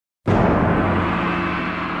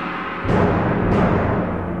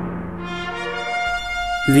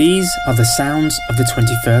These are the sounds of the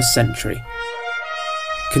 21st century.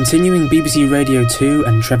 Continuing BBC Radio 2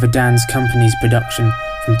 and Trevor Dann's company's production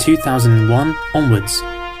from 2001 onwards.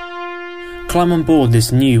 Climb on board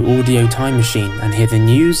this new audio time machine and hear the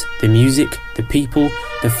news, the music, the people,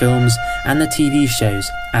 the films and the TV shows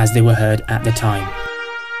as they were heard at the time.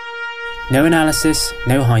 No analysis,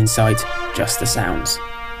 no hindsight, just the sounds.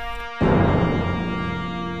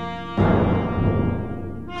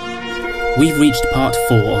 We've reached part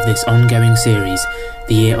 4 of this ongoing series,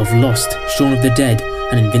 the year of Lost, Shaun of the Dead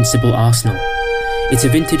and Invincible Arsenal. It's a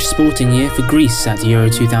vintage sporting year for Greece at Euro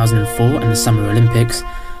 2004 and the Summer Olympics.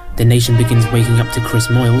 The nation begins waking up to Chris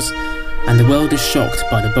Moyles, and the world is shocked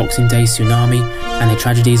by the Boxing Day tsunami and the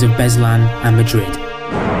tragedies of Beslan and Madrid.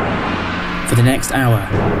 For the next hour,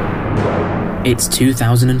 it's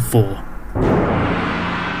 2004.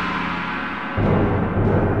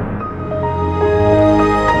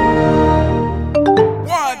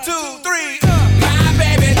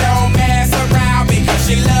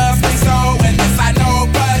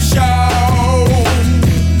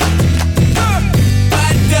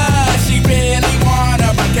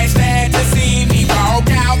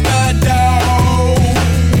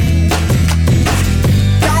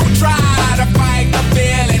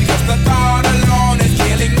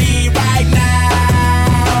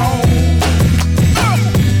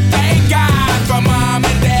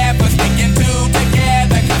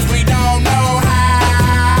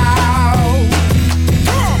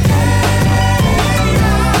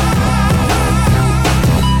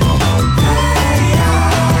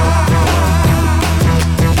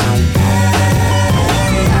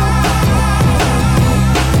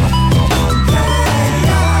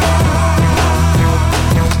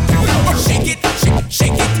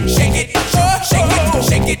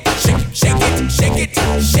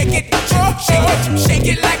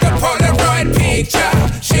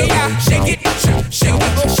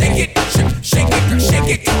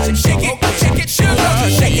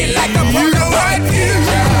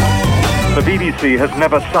 The BBC has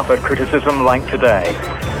never suffered criticism like today.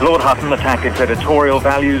 Lord Hutton attacked its editorial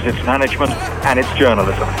values, its management, and its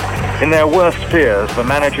journalism. In their worst fears, the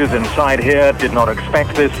managers inside here did not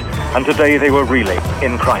expect this, and today they were really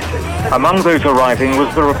in crisis. Among those arriving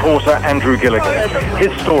was the reporter Andrew Gilligan.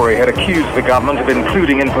 His story had accused the government of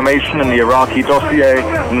including information in the Iraqi dossier,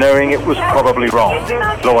 knowing it was probably wrong.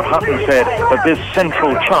 Lord Hutton said that this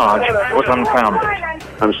central charge was unfounded.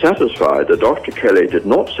 I'm satisfied that Dr. Kelly did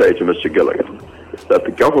not say to Mr. Gilligan that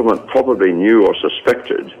the government probably knew or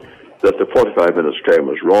suspected that the 45 minutes claim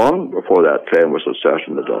was wrong before that claim was asserted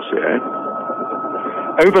in the dossier.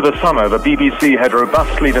 Over the summer, the BBC had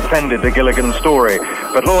robustly defended the Gilligan story,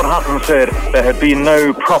 but Lord Hutton said there had been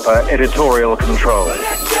no proper editorial control.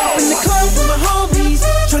 In the club with my homies,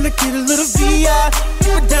 trying to get a little VI,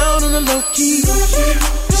 keep it down on the low key.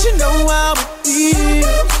 She know how it feels.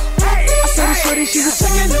 I saw the shorty, she was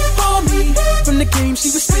checking up for me. From the game, she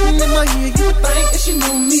was spitting in my ear. You would think that she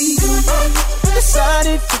knew me.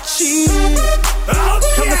 Decided to cheat.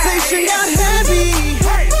 Conversation got heavy.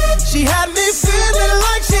 She had me feeling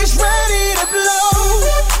like she's ready to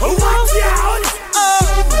blow. Watch out!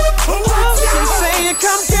 She's saying,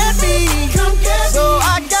 come get me. So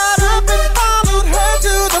I got up and followed her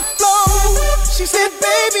to the floor. She said,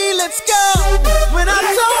 baby, let's go. When I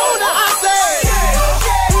told her, I said,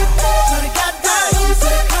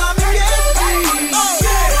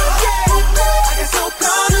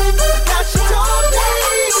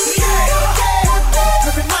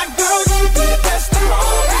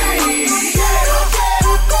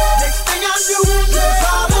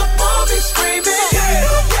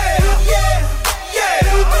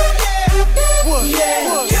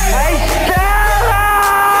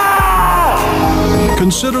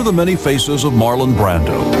 Consider the many faces of Marlon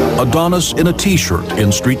Brando, Adonis in a t-shirt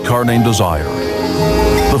in Streetcar Named Desire,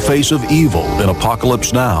 the face of evil in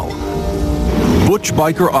Apocalypse Now, butch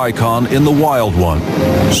biker icon in The Wild One,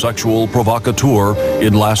 sexual provocateur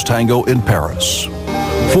in Last Tango in Paris.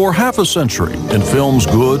 For half a century, in films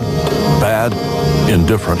good, bad,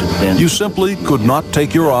 indifferent, you simply could not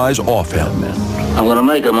take your eyes off him. I'm going to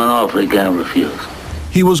make him an offer he can't refuse.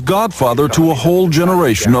 He was godfather to a whole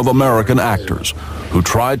generation of American actors who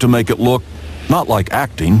tried to make it look not like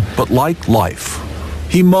acting, but like life.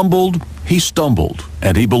 He mumbled, he stumbled,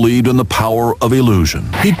 and he believed in the power of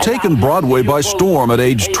illusion. He'd taken Broadway by storm at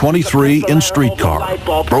age 23 in Streetcar,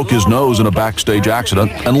 broke his nose in a backstage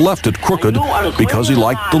accident, and left it crooked because he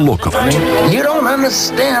liked the look of it. You don't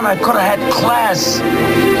understand. I could have had class.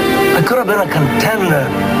 I could have been a contender.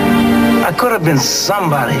 I could have been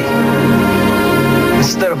somebody.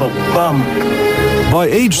 instead of a bum. By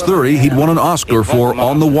age 30, he'd won an Oscar for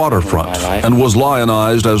On the Waterfront and was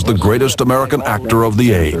lionized as the greatest American actor of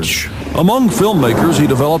the age. Among filmmakers, he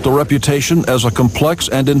developed a reputation as a complex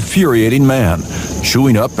and infuriating man,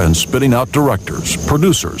 chewing up and spitting out directors,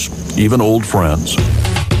 producers, even old friends.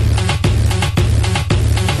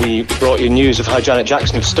 We brought you news of how Janet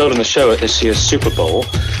Jackson had stolen the show at this year's Super Bowl.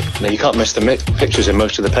 Now, you can't miss the pictures in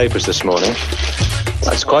most of the papers this morning.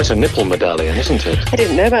 That's quite a nipple medallion, isn't it? I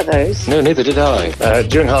didn't know about those. No, neither did I.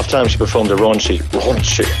 During halftime, she performed a raunchy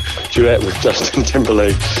duet with Justin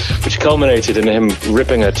Timberlake, which culminated in him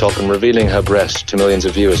ripping her top and revealing her breast to millions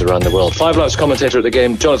of viewers around the world. Five Live's commentator at the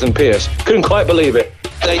game, Jonathan Pierce, couldn't quite believe it.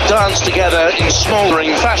 They danced together in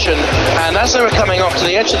smouldering fashion, and as they were coming off to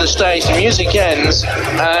the edge of the stage, the music ends,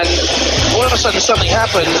 and all of a sudden something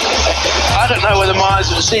happened. I don't know whether my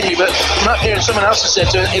eyes have seen me, but from up here, and someone else has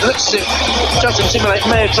said to it, it looks as if Justin Timberlake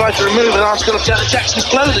may have tried to remove an article of Janet Jackson's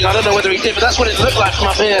clothing. I don't know whether he did, but that's what it looked like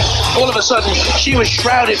from up here. All of a sudden, she was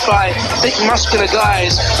shrouded by big muscular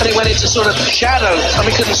guys, and it went into sort of shadow, and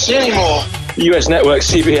we couldn't see anymore. The US network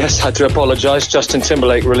CBS had to apologise. Justin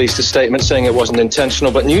Timberlake released a statement saying it wasn't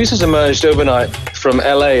intentional, but news has emerged overnight from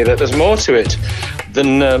LA that there's more to it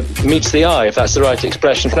than meets the eye, if that's the right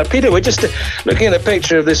expression. Now, Peter, we're just looking at a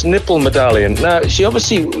picture of this nipple medallion. Now, she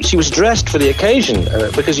was dressed for the occasion,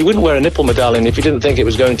 because you wouldn't wear a nipple medallion if you didn't think it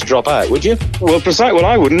was going to drop out, would you? Well,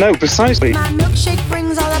 I wouldn't know, precisely. My milkshake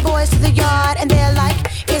brings all the boys to the yard, and they're like,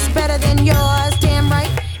 it's better than yours, damn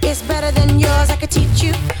right. It's better than yours, I could teach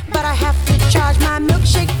you, but I have to charge. My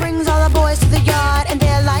milkshake brings all the boys to the yard, and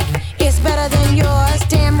they're like, it's better than yours,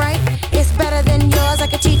 damn right. It's better than yours, I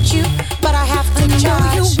could teach you, but I have to charge.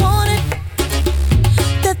 I know you want it,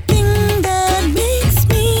 the thing that makes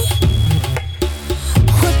me,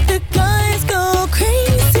 what the guys go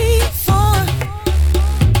crazy for.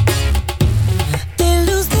 They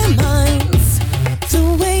lose their minds, the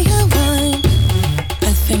way I whine.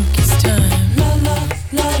 I think it's time. La la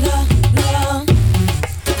la,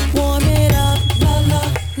 warm it up. La la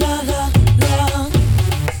la la la,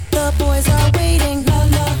 the boys are waiting. La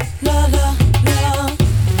la la la la,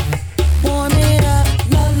 warm it up.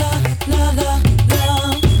 La la la la la,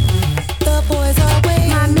 the boys are waiting.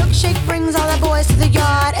 My milkshake brings all the boys to the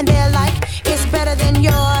yard, and they're like, it's better than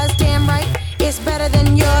yours, damn right. It's better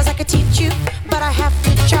than yours, I could teach you, but I have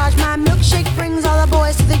to charge. My milkshake brings all the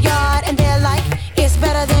boys to the yard, and they're like, it's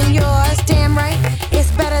better than yours, damn right.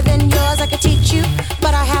 It's better than yours, I could teach you,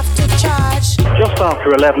 but I have to charge. Just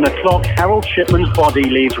after 11 o'clock, Harold Shipman's body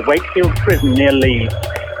leaves Wakefield Prison near Leeds.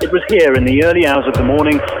 It was here in the early hours of the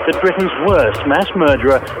morning that Britain's worst mass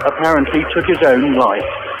murderer apparently took his own life,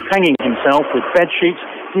 hanging himself with bedsheets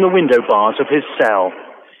from the window bars of his cell.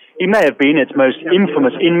 He may have been its most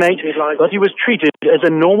infamous inmate, but he was treated as a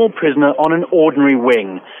normal prisoner on an ordinary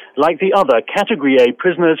wing, like the other Category A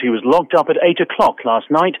prisoners. He was locked up at 8 o'clock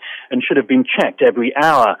last night and should have been checked every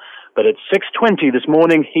hour. But at 6:20 this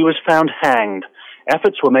morning, he was found hanged.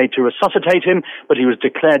 Efforts were made to resuscitate him, but he was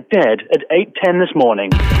declared dead at 8:10 this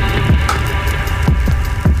morning.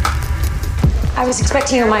 I was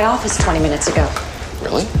expecting you in my office 20 minutes ago.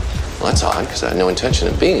 Really? Well, that's odd, because I had no intention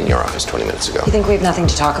of being in your office 20 minutes ago. You think we have nothing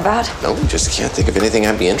to talk about? No, just can't think of anything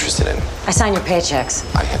I'd be interested in. I sign your paychecks.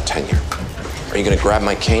 I have tenure. Are you going to grab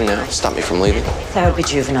my cane now? Stop me from leaving? That would be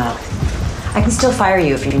juvenile. I can still fire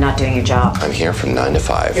you if you're not doing your job. I'm here from 9 to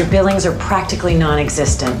 5. Your billings are practically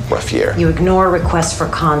non-existent. Rough year. You ignore requests for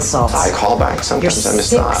consults. I call back. Sometimes I miss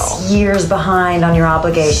the aisle. You're 6 years behind on your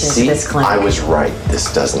obligations to this clinic. I was right.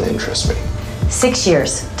 This doesn't interest me. 6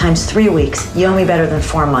 years times 3 weeks. You owe me better than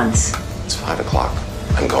 4 months. It's 5 o'clock.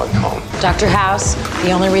 I'm going home. Dr. House,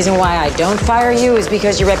 the only reason why I don't fire you is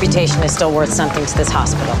because your reputation is still worth something to this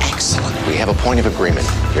hospital. Excellent. We have a point of agreement.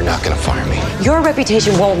 You're not going to fire me. Your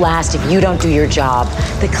reputation won't last if you don't do your job.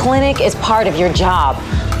 The clinic is part of your job.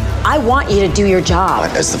 I want you to do your job.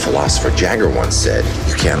 But as the philosopher Jagger once said,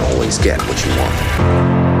 you can't always get what you want.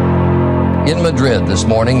 In Madrid this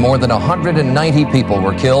morning, more than 190 people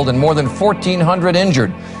were killed and more than 1,400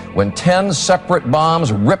 injured when 10 separate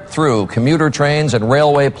bombs ripped through commuter trains and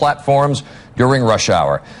railway platforms during rush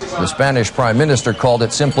hour. The Spanish Prime Minister called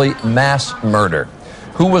it simply mass murder.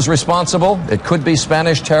 Who was responsible? It could be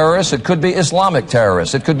Spanish terrorists, it could be Islamic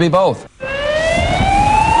terrorists, it could be both.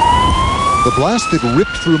 The blast that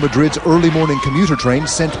ripped through Madrid's early morning commuter train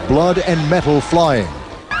sent blood and metal flying.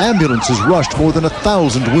 Ambulances rushed more than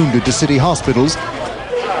 1,000 wounded to city hospitals,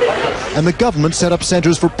 and the government set up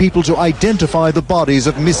centers for people to identify the bodies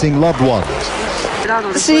of missing loved ones.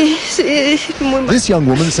 This young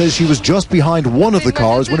woman says she was just behind one of the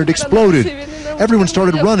cars when it exploded. Everyone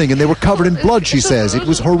started running and they were covered in blood, she says. It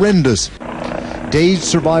was horrendous. Dazed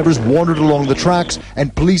survivors wandered along the tracks,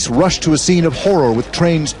 and police rushed to a scene of horror with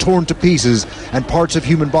trains torn to pieces and parts of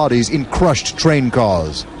human bodies in crushed train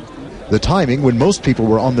cars. The timing, when most people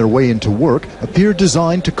were on their way into work, appeared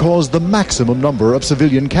designed to cause the maximum number of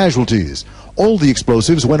civilian casualties. All the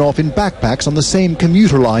explosives went off in backpacks on the same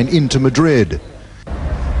commuter line into Madrid.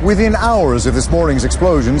 Within hours of this morning's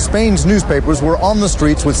explosion, Spain's newspapers were on the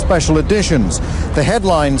streets with special editions. The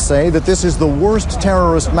headlines say that this is the worst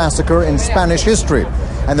terrorist massacre in Spanish history,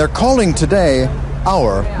 and they're calling today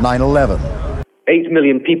our 9/11. 8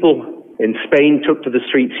 million people in Spain took to the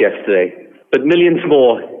streets yesterday, but millions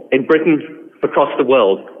more in Britain, across the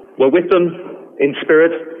world, were with them in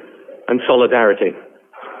spirit and solidarity.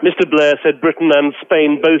 Mr. Blair said Britain and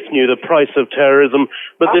Spain both knew the price of terrorism,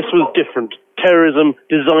 but this was different. Terrorism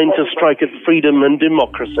designed to strike at freedom and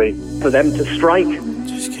democracy. For them to strike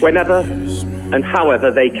whenever and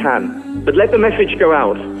however they can. But let the message go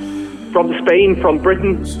out from Spain, from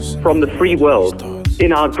Britain, from the free world.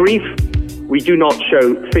 In our grief, we do not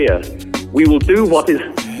show fear. We will do what is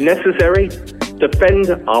necessary to defend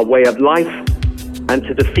our way of life and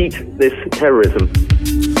to defeat this terrorism.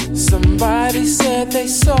 Somebody said they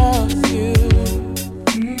saw you.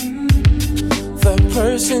 The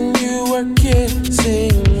person you were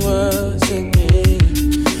kissing wasn't me,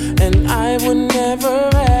 and I would never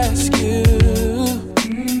ask you.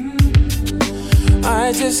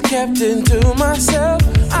 I just kept it to myself.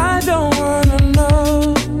 I don't wanna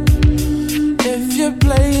know if you're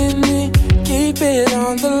playing me. Keep it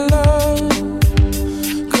on the low,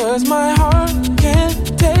 'cause my heart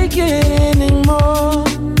can't take it anymore.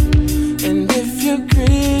 And if you're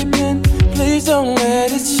creeping, please don't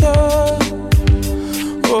let it show.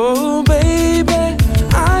 Oh baby,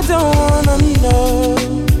 I don't wanna know.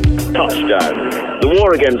 Touchdown. The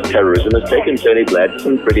war against terrorism has taken Tony Blair to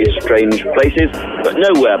some pretty strange places, but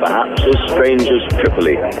nowhere perhaps as strange as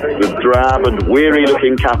Tripoli, the drab and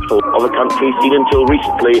weary-looking capital of a country seen until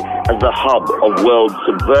recently as the hub of world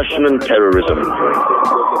subversion and terrorism.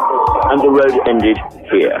 And the road ended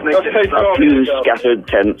here. A few scattered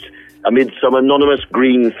tents amid some anonymous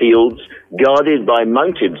green fields guarded by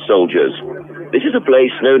mounted soldiers. This is a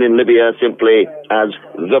place known in Libya simply as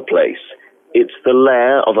The Place. It's the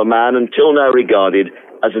lair of a man until now regarded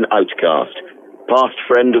as an outcast, past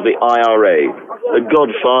friend of the IRA, the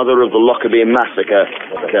godfather of the Lockerbie massacre,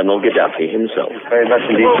 Colonel Gaddafi himself. Very much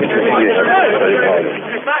indeed.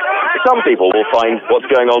 Some people will find what's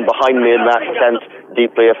going on behind me in that tent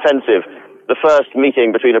deeply offensive. The first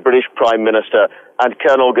meeting between a British Prime Minister and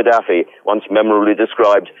Colonel Gaddafi, once memorably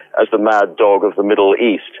described as the mad dog of the Middle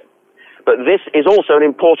East. But this is also an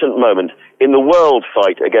important moment in the world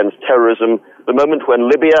fight against terrorism, the moment when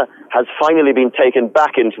Libya has finally been taken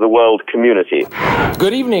back into the world community.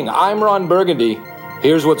 Good evening, I'm Ron Burgundy.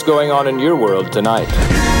 Here's what's going on in your world tonight.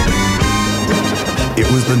 It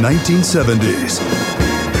was the 1970s.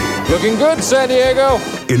 Looking good, San Diego.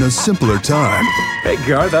 In a simpler time. Hey,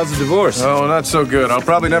 Garth, how's the divorce? Oh, not so good. I'll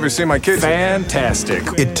probably never see my kids. Fantastic.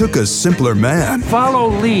 It took a simpler man. Follow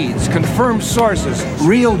leads, confirm sources.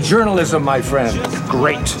 Real journalism, my friend.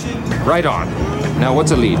 Great. Right on. Now,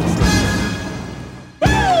 what's a lead?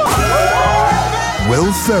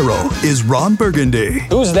 Will Ferrell is Ron Burgundy.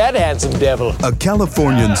 Who's that handsome devil? A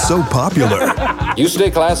Californian so popular. You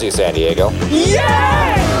stay classy, San Diego.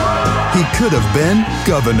 Yeah! He could have been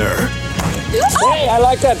governor. Hey, I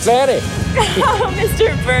like that fanny. Oh,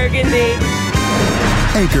 Mr. Burgundy.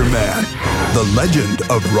 Anchorman, the legend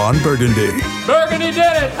of Ron Burgundy. Burgundy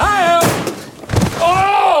did it! Hi-ho!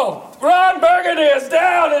 Oh! Ron Burgundy is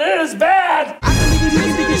down, and it is bad!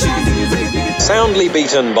 Soundly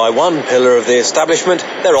beaten by one pillar of the establishment,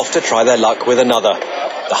 they're off to try their luck with another.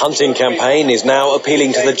 The hunting campaign is now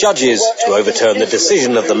appealing to the judges to overturn the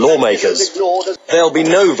decision of the lawmakers. There'll be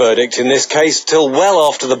no verdict in this case till well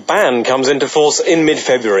after the ban comes into force in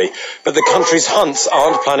mid-February, but the country's hunts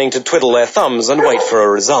aren't planning to twiddle their thumbs and wait for a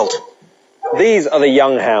result. These are the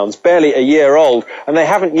young hounds, barely a year old, and they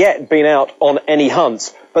haven't yet been out on any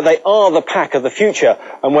hunts, but they are the pack of the future,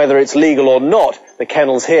 and whether it's legal or not, the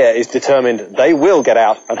kennels here is determined they will get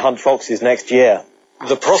out and hunt foxes next year.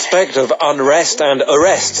 The prospect of unrest and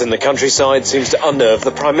arrests in the countryside seems to unnerve the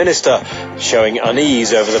Prime Minister, showing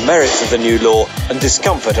unease over the merits of the new law and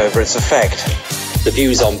discomfort over its effect. The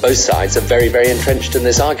views on both sides are very, very entrenched in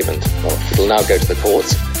this argument. Well, it'll now go to the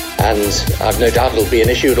courts, and I've no doubt it'll be an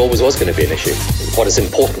issue. It always was going to be an issue. What is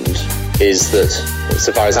important is that,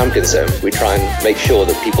 so far as I'm concerned, we try and make sure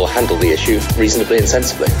that people handle the issue reasonably and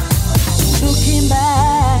sensibly. Looking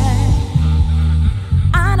back,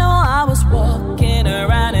 I know I was walking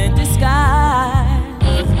around in disguise.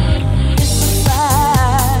 It's a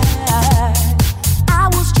fact.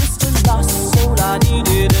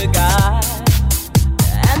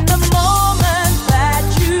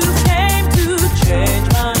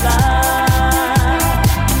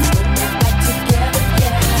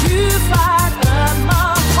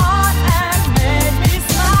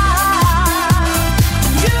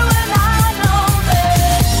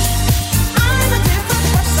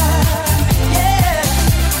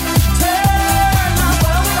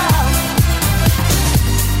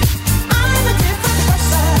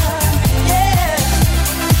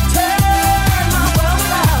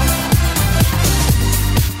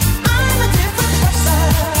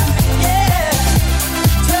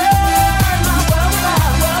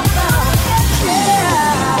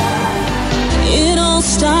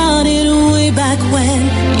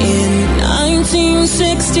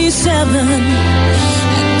 1967,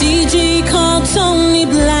 a DJ called Tony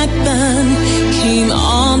Blackburn came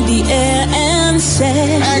on the air and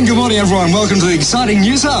said... And good morning, everyone. Welcome to the exciting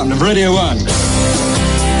news hour of Radio 1.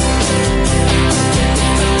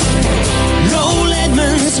 Noel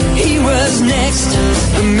Edmonds, he was next.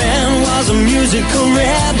 The man was a musical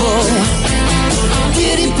rebel.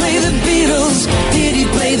 Did he play the Beatles? Did he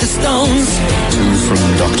play the Stones? From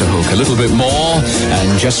Dr. Hook, a little bit more,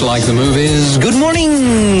 and just like the movies, good morning!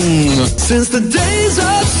 Since the days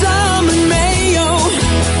of Sam and Mayo,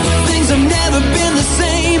 things have never been the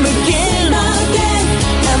same again.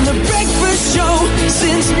 And the breakfast show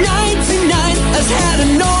since 99 has had a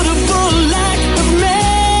notable lack of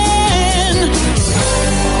men.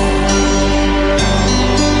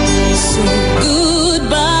 So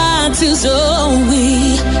goodbye to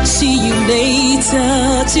Zoe, see you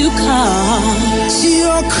later to Carl.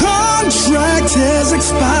 Your contract has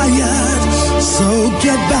expired, so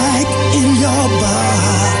get back in your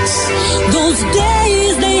box. Those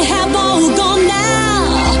days, they have all gone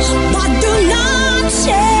now, but do not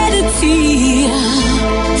shed a tear.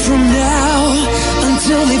 From now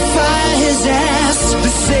until they fire his ass, the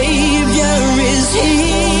Savior is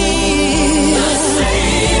here. The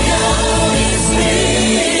Savior is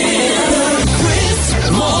here. The Chris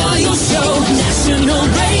Moyle Show, National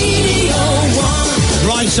Radio 1.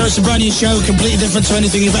 Right, so it's a brand new show, completely different to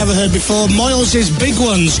anything you've ever heard before. Moyles' Big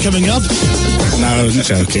Ones coming up. No,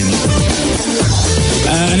 joking.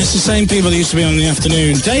 And it's the same people that used to be on in the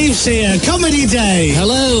afternoon. Dave's here, Comedy Day.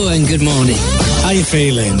 Hello and good morning. How you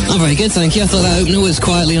feeling? I'm very good, thank you. I thought that opener was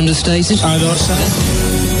quietly understated. I thought so.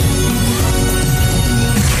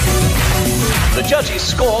 The judges'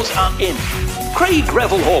 scores are in. Craig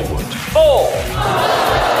Revel Horwood, 4.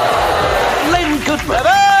 Len Goodman,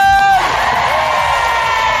 7.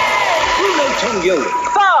 Tom Gillick,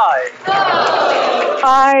 5.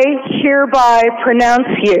 I hereby pronounce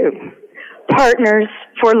you partners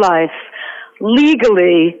for life,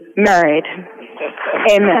 legally married.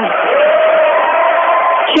 Amen.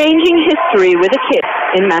 Changing history with a kiss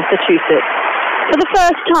in Massachusetts. For the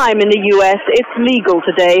first time in the U.S., it's legal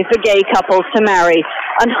today for gay couples to marry,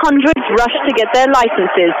 and hundreds rush to get their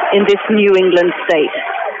licenses in this New England state.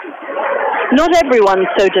 Not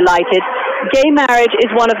everyone's so delighted. Gay marriage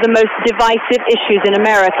is one of the most divisive issues in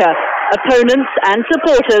America. Opponents and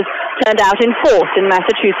supporters turned out in force in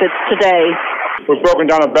Massachusetts today. We've broken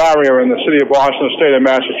down a barrier in the city of Boston, the state of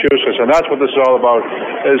Massachusetts, and that's what this is all about,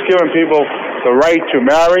 is giving people the right to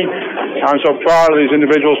marry. I'm so proud of these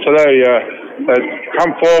individuals today that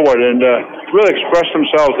come forward and really express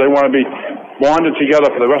themselves. They want to be bonded together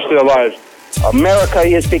for the rest of their lives. America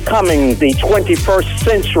is becoming the 21st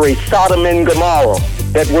century Sodom and Gomorrah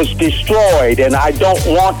that was destroyed, and I don't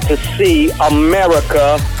want to see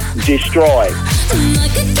America destroyed.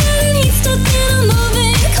 Like a dirty stuck in a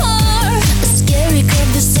moving car. A scary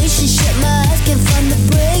conversation, shut my eyes, can't find the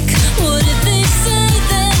break. What if they say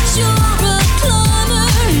that you're a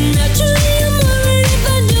cloner? Naturally, I'm worried if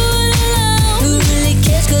I do it alone. Who really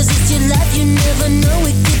cares? 'Cause it's your life, you never know,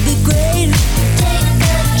 it could be great. Take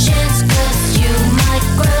a chance, 'cause you might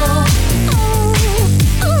grow.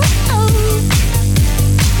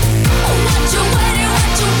 What you waiting,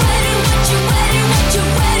 what you waiting, what you waiting, what you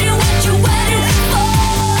waiting, what you waiting for?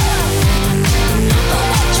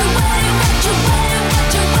 What you waiting, what you waiting,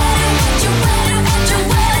 what you waiting, what you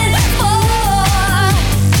waiting, what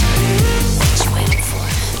you waiting for? What you waiting for?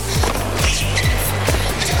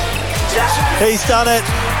 He's done it,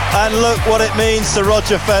 and look what it means to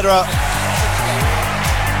Roger Federer.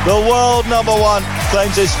 The world number one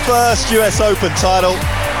claims his first US Open title,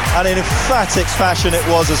 and in emphatic fashion it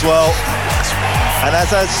was as well. And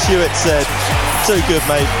as Stewart said, too good,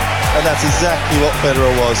 mate. And that's exactly what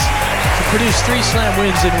Federer was. To produce 3 slam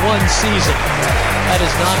wins in one season, that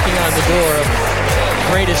is knocking on the door of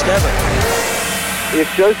greatest ever. If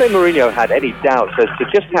Jose Mourinho had any doubts as to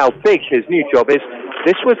just how big his new job is,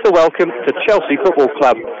 this was the welcome to Chelsea Football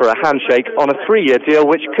Club for a handshake on a 3-year deal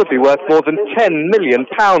which could be worth more than £10 million.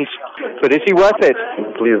 But is he worth it?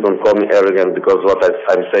 Please don't call me arrogant, because what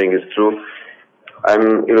I'm saying is true.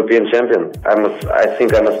 I'm European champion. I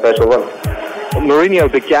think I'm a special one. Mourinho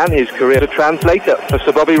began his career as a translator for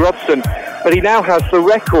Sir Bobby Robson, but he now has the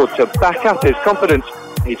record to back up his confidence.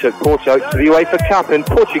 He took Porto to the UEFA Cup and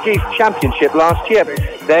Portuguese Championship last year,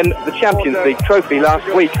 then the Champions League trophy last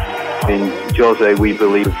week. In Jose, we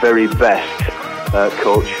believe the very best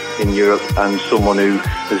coach in Europe, and someone who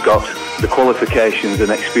has got the qualifications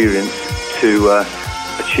and experience to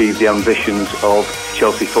achieve the ambitions of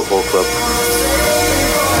Chelsea Football Club.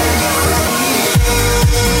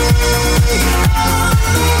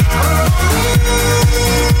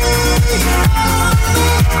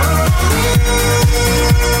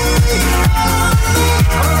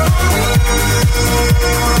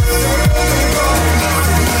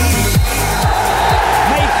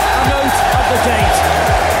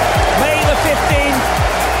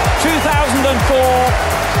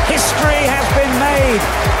 History has been made.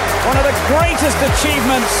 One of the greatest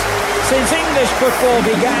achievements since English football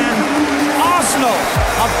began. Arsenal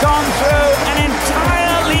have gone through an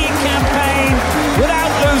entire league campaign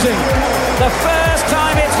without losing. The first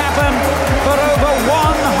time it's happened for over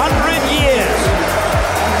 100 years.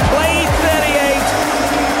 Played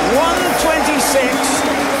 38, won 26,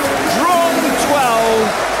 drawn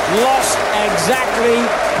 12, lost exactly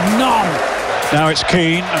none. Now it's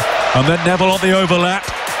Keane, and then Neville on the overlap.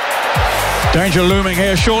 Danger looming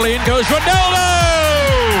here, surely in goes Ronaldo!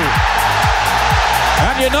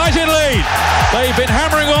 And United lead. They've been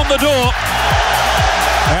hammering on the door.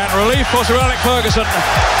 And relief for Sir Alex Ferguson.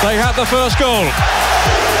 They had the first goal.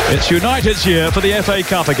 It's United's year for the FA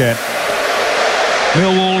Cup again.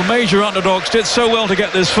 Millwall, major underdogs, did so well to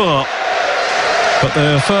get this far. But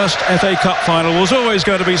their first FA Cup final was always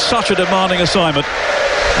going to be such a demanding assignment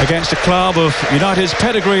against a club of United's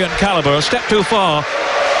pedigree and calibre. A step too far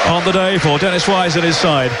on the day for Dennis Wise and his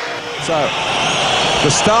side. So, the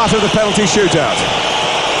start of the penalty shootout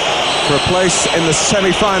for a place in the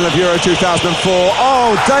semi-final of Euro 2004.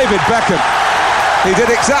 Oh, David Beckham. He did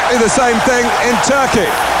exactly the same thing in Turkey.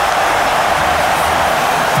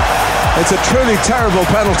 It's a truly terrible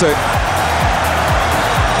penalty.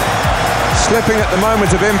 Slipping at the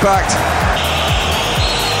moment of impact.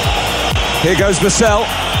 Here goes Vassell.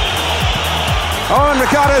 Oh, and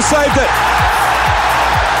Ricardo saved it.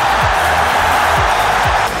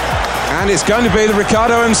 And it's going to be the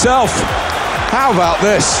Ricardo himself. How about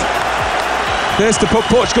this? This to put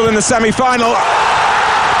Portugal in the semi-final.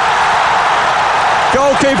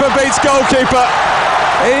 Goalkeeper beats goalkeeper,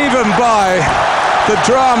 even by the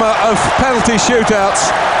drama of penalty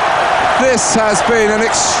shootouts. This has been an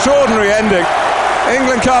extraordinary ending.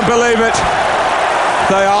 England can't believe it.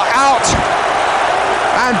 They are out,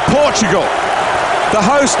 and Portugal, the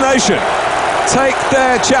host nation, take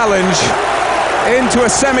their challenge into a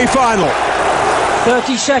semi-final.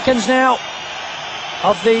 30 seconds now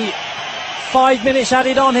of the 5 minutes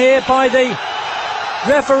added on here by the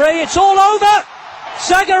referee. It's all over.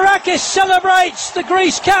 Zagorakis celebrates, the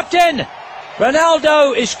Greece captain.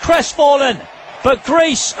 Ronaldo is crestfallen, but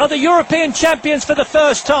Greece are the European champions for the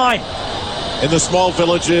first time. In the small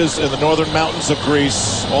villages in the northern mountains of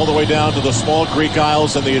Greece, all the way down to the small Greek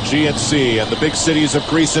isles and the Aegean Sea, and the big cities of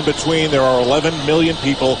Greece in between, there are 11 million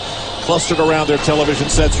people clustered around their television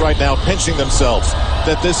sets right now, pinching themselves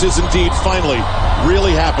that this is indeed finally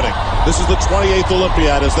really happening. This is the 28th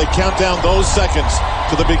Olympiad as they count down those seconds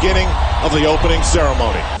to the beginning of the opening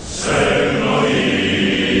ceremony.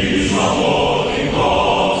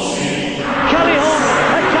 Kelly Holmes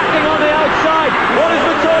attacking on the outside. What has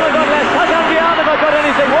Matola got left? Has Andrianova got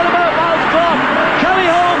anything? What about Miles Clark? Kelly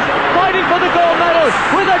Holmes fighting for the gold medal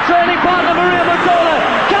with her training partner Maria Matola.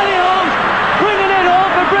 Kelly Holmes bringing it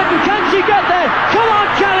home for Britain. Can she get there? Come on,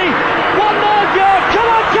 Kelly. One more go. Come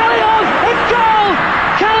on, Kelly Holmes. It's goal.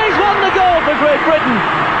 Kelly's won the goal for Great Britain.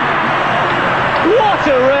 What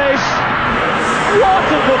a race. What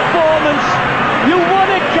a performance. You won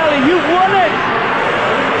it, Kelly. You won it.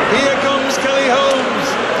 Here comes Kelly Holmes.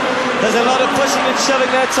 There's a lot of pushing and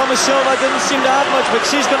shoving there. Tomashova didn't seem to have much, but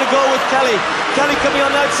she's going to go with Kelly. Kelly coming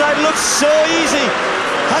on the outside, looks so easy.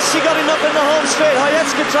 Has she got enough in the home straight?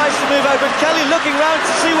 Hayetska tries to move out, but Kelly looking round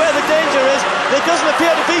to see where the danger is. There doesn't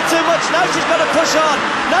appear to be too much. Now she's got to push on.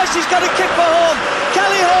 Now she's got to kick for home.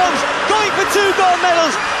 Kelly Holmes going for 2 gold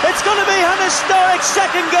medals. It's going to be her historic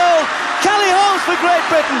second goal. Kelly Holmes for Great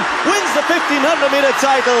Britain wins the 1500-metre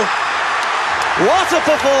title. What a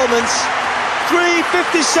performance.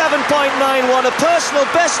 3:57.91, a personal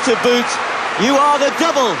best to boot. You are the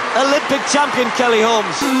double Olympic champion, Kelly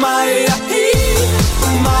Holmes.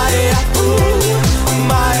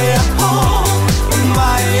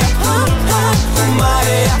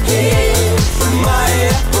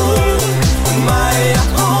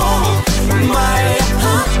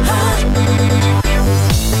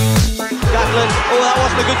 Oh, that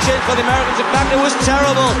wasn't a good change for the Americans. In fact, it was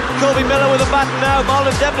terrible. Kobe Miller with a baton now.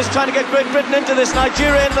 Marlon Devlin is trying to get Great Britain into this.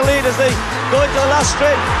 Nigeria in the lead as they go into the last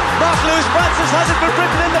straight. Mark Lewis Francis has it for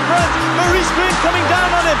Britain in the front. Maurice Green coming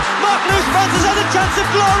down on him. Mark Lewis Francis has a chance of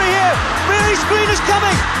glory here. Maurice Green is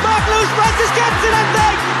coming. Mark Lewis Francis gets it, I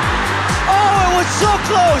think. Oh, it was so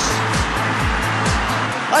close.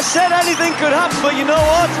 I said anything could happen, but you know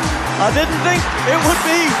what? I didn't think it would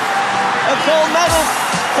be a gold medal.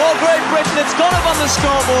 for Great Britain. It's gone up on the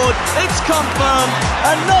scoreboard. It's confirmed.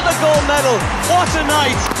 Another gold medal. What a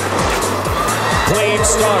night. Clean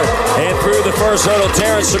start. And through the first hurdle,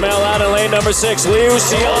 Terrence Trammell out in lane number 6. Liu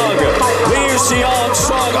Xiong. Liu Xiong,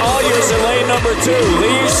 Strong Olyers in lane number 2.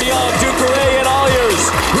 Liu Xiong, Ducouré and Olyers.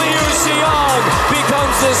 Liu Xiong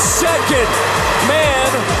becomes the second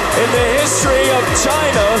man in the history of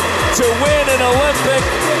China to win an Olympic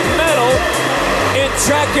medal in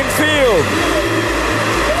track and field.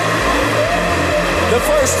 The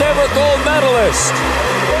first ever gold medalist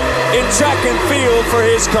in track and field for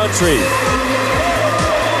his country.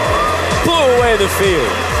 Blew away the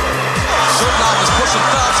field. Surkov is pushing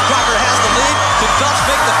Phelps. Crocker has the lead. Can Phelps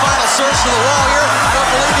make the final surge to the wall here? I don't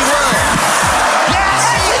believe he will. Yes,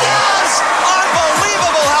 he does!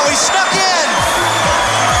 Unbelievable how he snuck in.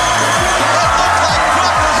 It looked like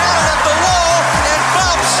Crocker had it at the wall, and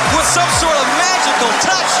Phelps with some sort of magical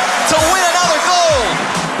touch to win another gold.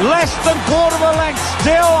 Less than quarter of a length,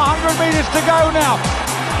 still 100 metres to go now.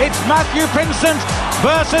 It's Matthew Pinsent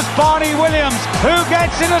versus Barney Williams. Who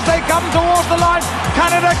gets it as they come towards the line?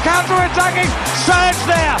 Canada counter-attacking. Surge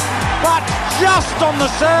there, but just on the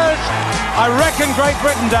surge. I reckon Great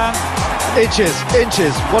Britain, Dan. Inches.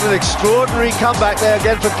 What an extraordinary comeback there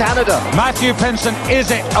again from Canada. Matthew Pinsent, is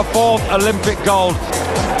it a 4th Olympic gold?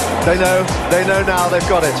 They know now, they've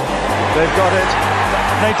got it.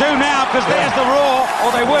 They do now, because there's the roar, or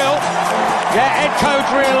they will. Yeah, Ed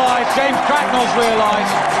Coates realised, James Cracknell's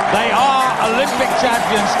realised, they are Olympic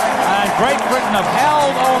champions, and Great Britain have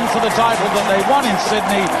held on to the title that they won in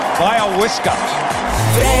Sydney by a whisker.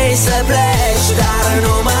 Vrei să pleci, dar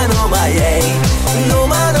numai ei,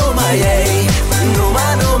 numai ei,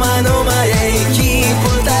 numai ei,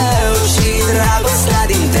 chipul tău și dragostea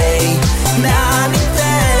din tei,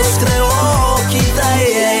 mi-amintesc de ochii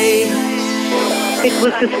tăi. It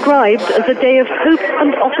was described as a day of hope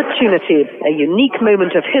and opportunity, a unique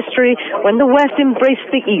moment of history when the West embraced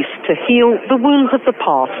the East to heal the wounds of the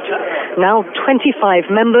past. Now 25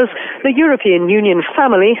 members, the European Union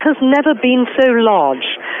family has never been so large.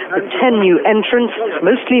 The 10 new entrants,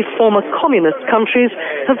 mostly former communist countries,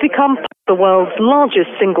 have become the world's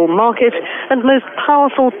largest single market and most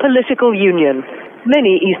powerful political union.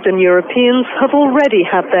 Many Eastern Europeans have already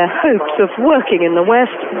had their hopes of working in the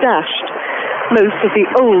West dashed. Most of the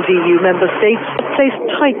old EU member states have placed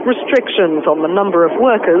tight restrictions on the number of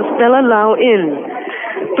workers they'll allow in.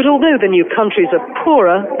 But although the new countries are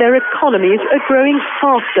poorer, their economies are growing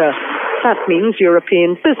faster. That means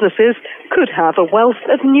European businesses could have a wealth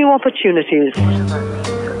of new opportunities.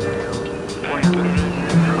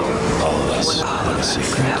 All of us have a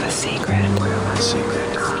secret.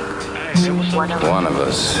 One of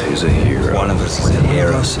us is a hero. One of us is a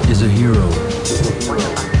hero. Is a hero.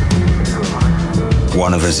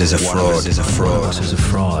 One of us is a fraud. Is a fraud. Is a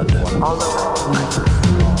fraud.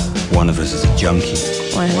 One of us is a junkie.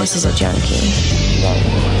 One of us is a junkie.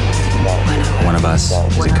 One of us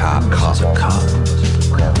is a cop.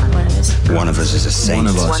 One of us is a saint. One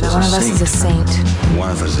of us is a saint. One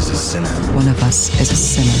of us is a sinner. One of us is a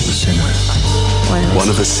sinner. One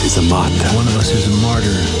of us is a martyr. One of us is a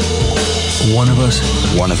martyr. One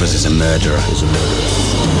of us is a murderer.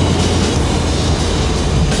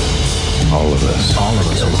 All of us. All of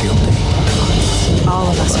us are guilty. All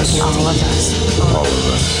of us are guilty. All of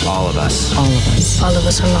us. All of us. All of us. All of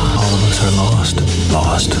us are lost. All of us are lost.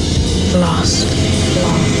 Lost. Lost.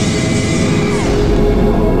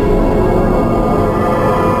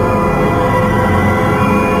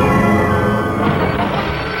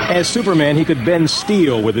 As Superman, he could bend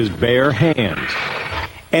steel with his bare hands.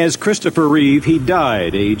 As Christopher Reeve, he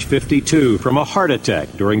died, age 52, from a heart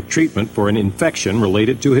attack during treatment for an infection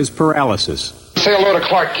related to his paralysis. Say hello to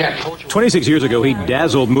Clark Kent. 26 years ago, he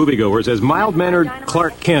dazzled moviegoers as mild-mannered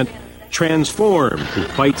Clark Kent transformed, who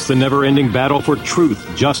fights the never-ending battle for truth,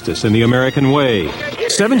 justice, and the American way.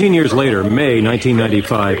 17 years later, May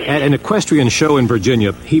 1995, at an equestrian show in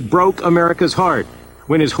Virginia, he broke America's heart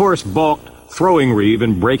when his horse balked, throwing Reeve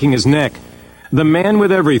and breaking his neck. The man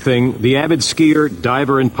with everything, the avid skier,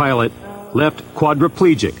 diver, and pilot, left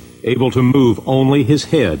quadriplegic, able to move only his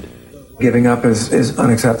head. Giving up is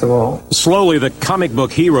unacceptable. Slowly, the comic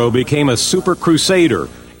book hero became a super crusader,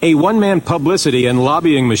 a one-man publicity and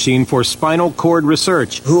lobbying machine for spinal cord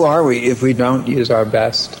research. Who are we if we don't use our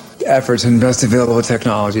best efforts and best available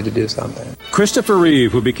technology to do something? Christopher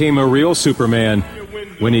Reeve, who became a real Superman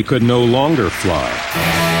when he could no longer fly.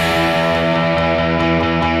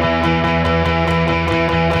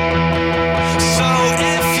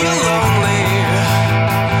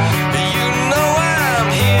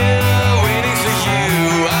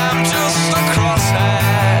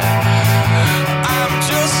 I'm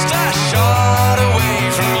just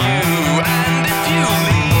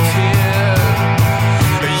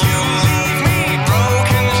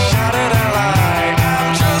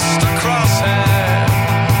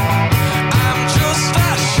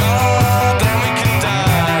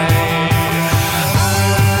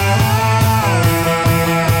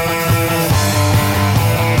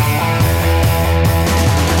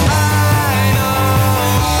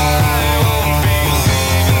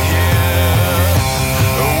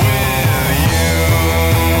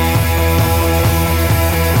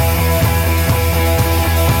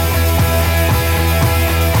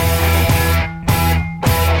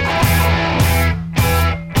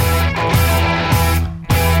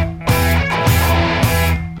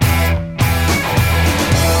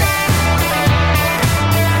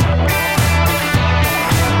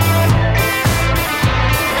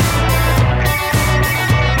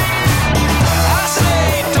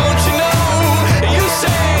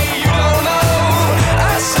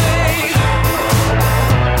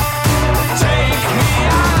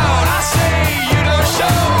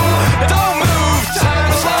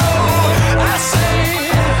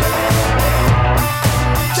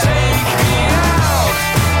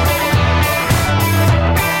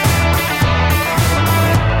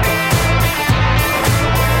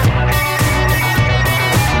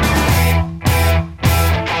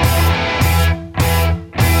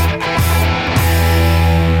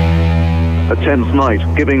tense night,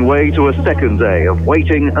 giving way to a second day of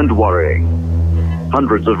waiting and worrying.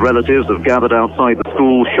 Hundreds of relatives have gathered outside the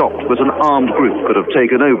school, shocked that an armed group could have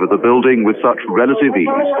taken over the building with such relative ease.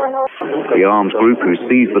 The armed group who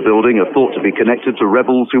seized the building are thought to be connected to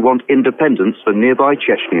rebels who want independence for nearby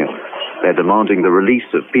Chechnya. They're demanding the release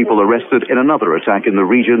of people arrested in another attack in the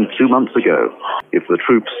region 2 months ago. If the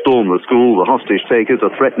troops storm the school, the hostage takers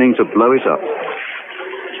are threatening to blow it up.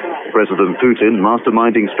 President Putin,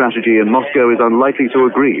 masterminding strategy in Moscow, is unlikely to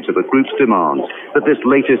agree to the group's demands. But this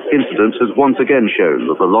latest incident has once again shown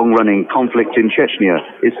that the long-running conflict in Chechnya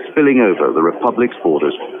is spilling over the republic's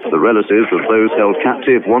borders. The relatives of those held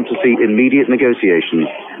captive want to see immediate negotiations,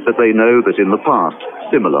 but they know that in the past,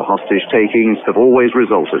 similar hostage takings have always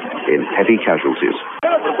resulted in heavy casualties.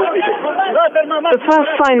 The first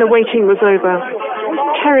sign the waiting was over.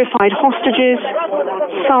 Terrified hostages,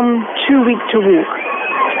 some too weak to walk.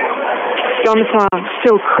 Gunfire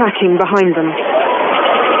still cracking behind them.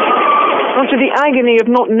 After the agony of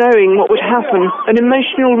not knowing what would happen, an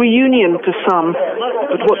emotional reunion for some,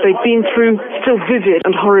 but what they'd been through still vivid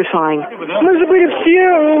and horrifying.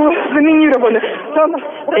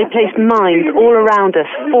 They placed mines all around us,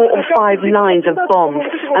 4 or 5 lines of bombs,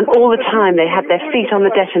 and all the time they had their feet on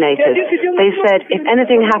the detonators. They said, if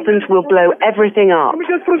anything happens, we'll blow everything up. In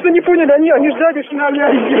the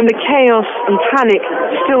chaos and panic,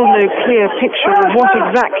 still no clear picture of what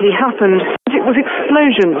exactly happened. It was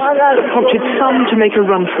explosions that prompted some to make a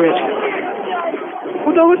run for it.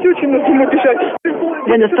 When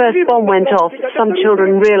the first bomb went off, some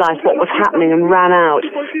children realized what was happening and ran out.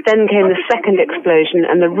 Then came the second explosion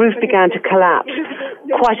and the roof began to collapse.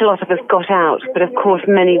 Quite a lot of us got out, but of course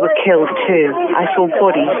many were killed too. I saw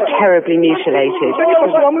bodies terribly mutilated.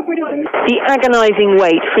 The agonizing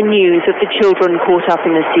wait for news of the children caught up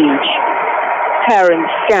in the siege. Parents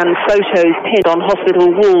scanned photos pinned on hospital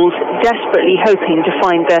walls, desperately hoping to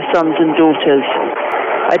find their sons and daughters.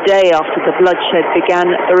 A day after the bloodshed began,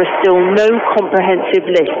 there are still no comprehensive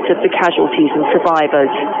lists of the casualties and survivors.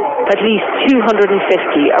 At least 250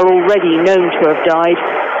 are already known to have died,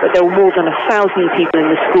 but there were more than 1,000 people in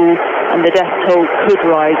the school, and the death toll could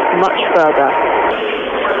rise much further.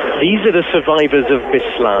 These are the survivors of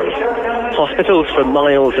Beslan. Hospitals for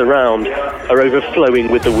miles around are overflowing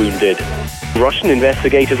with the wounded. Russian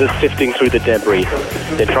investigators are sifting through the debris.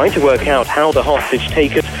 They're trying to work out how the hostage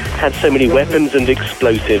takers had so many weapons and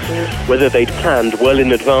explosives, whether they'd planned well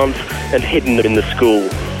in advance and hidden them in the school.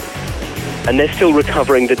 And they're still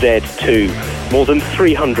recovering the dead too. More than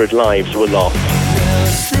 300 lives were lost.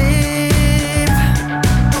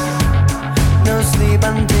 No sleep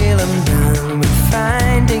until I'm done with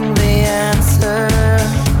finding the answer.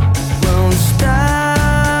 Won't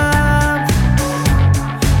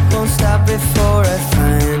stop before I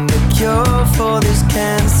find a cure for this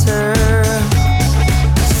cancer.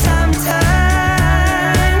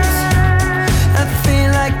 Sometimes I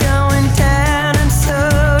feel like going down and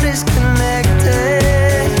so disconnected.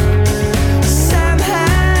 Somehow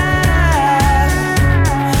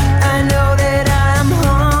I know that I'm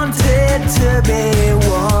haunted to be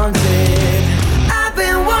wanted. I've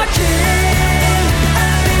been watching,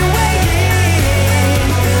 I've been waiting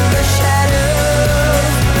in the shadows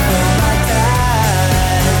for my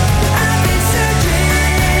time. I've been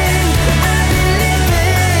searching, I've been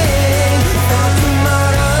living for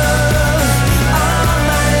tomorrows all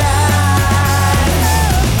my life.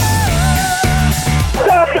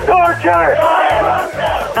 Stop the torture!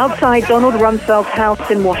 Outside Donald Rumsfeld's house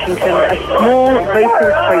in Washington, a small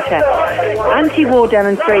vocal protest. Anti-war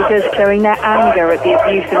demonstrators showing their anger at the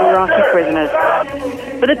abuse of Iraqi prisoners.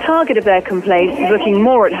 But the target of their complaints is looking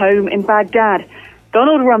more at home in Baghdad.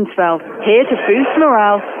 Donald Rumsfeld, here to boost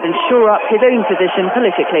morale and shore up his own position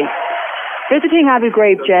politically. Visiting Abu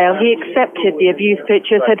Ghraib jail, he accepted the abuse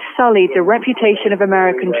pictures had sullied the reputation of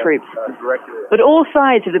American troops. But all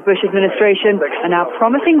sides of the Bush administration are now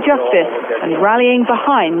promising justice and rallying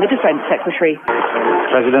behind the Defense Secretary.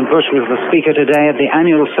 President Bush was the speaker today at the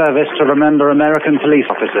annual service to remember American police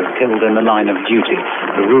officers killed in the line of duty.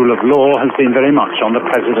 The rule of law has been very much on the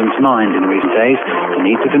president's mind in recent days. The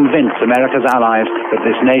need to convince America's allies that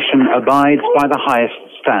this nation abides by the highest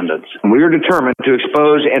standards. We are determined to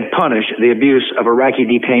expose and punish the abuse of Iraqi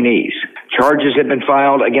detainees. Charges have been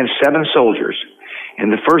filed against 7 soldiers,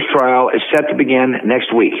 and the first trial is set to begin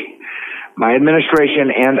next week. My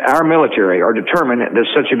administration and our military are determined that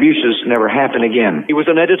such abuses never happen again. He was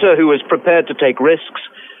an editor who was prepared to take risks,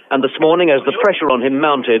 and this morning, as the pressure on him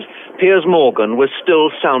mounted, Piers Morgan was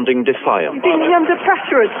still sounding defiant. Did he under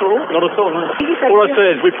pressure at all? Not at all. All I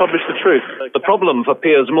say is we published the truth. The problem for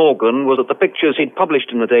Piers Morgan was that the pictures he'd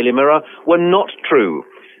published in the Daily Mirror were not true,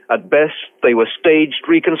 At best, they were staged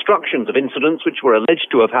reconstructions of incidents which were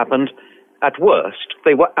alleged to have happened. At worst,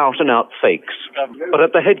 they were out-and-out fakes. But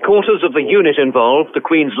at the headquarters of the unit involved, the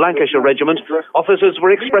Queen's Lancashire Regiment, officers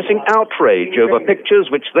were expressing outrage over pictures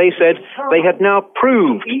which they said they had now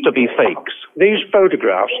proved to be fakes. These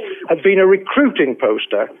photographs have been a recruiting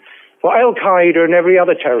poster for Al-Qaeda and every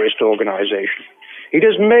other terrorist organization. It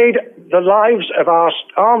has made the lives of our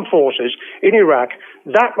armed forces in Iraq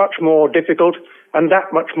that much more difficult and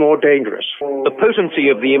that much more dangerous. The potency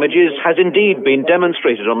of the images has indeed been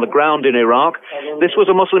demonstrated on the ground in Iraq. This was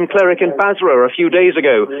a Muslim cleric in Basra a few days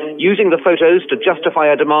ago, using the photos to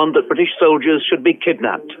justify a demand that British soldiers should be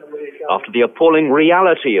kidnapped. After the appalling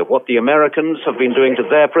reality of what the Americans have been doing to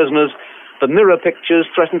their prisoners, the mirror pictures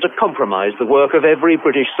threaten to compromise the work of every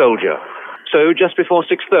British soldier. So, just before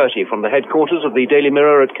 6:30, from the headquarters of the Daily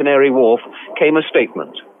Mirror at Canary Wharf, came a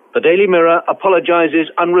statement. The Daily Mirror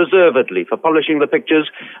apologises unreservedly for publishing the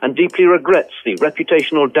pictures and deeply regrets the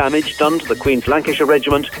reputational damage done to the Queen's Lancashire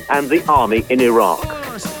Regiment and the army in Iraq.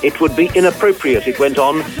 It would be inappropriate, it went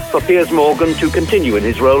on, for Piers Morgan to continue in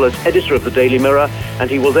his role as editor of the Daily Mirror, and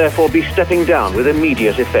he will therefore be stepping down with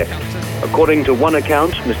immediate effect. According to one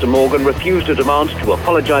account, Mr. Morgan refused a demand to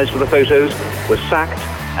apologise for the photos, was sacked,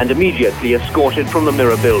 and immediately escorted from the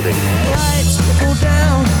Mirror building. Lights go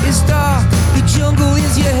down, it's dark, the jungle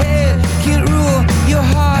is your head, can't rule your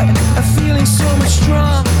heart, a feeling so much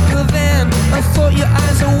stronger than I thought. Your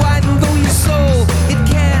eyes are wide and though your soul, it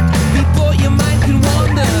can't be bought, your mind can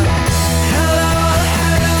wander. Hello,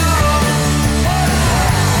 hello,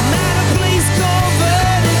 I'm at a place called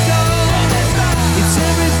Vertigo. It's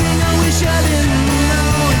everything I wish I didn't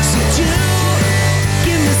know, except you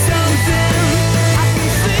give me something I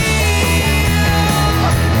can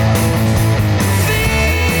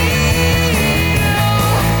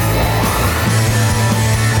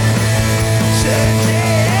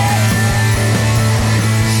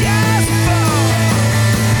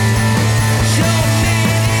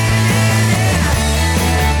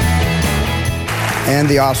And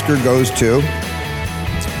the Oscar goes to,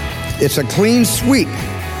 it's a clean sweep.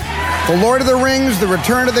 The Lord of the Rings, The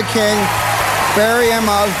Return of the King, Barry M.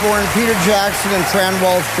 Osborne, Peter Jackson, and Fran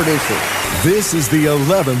Walsh producers. This is the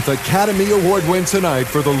 11th Academy Award win tonight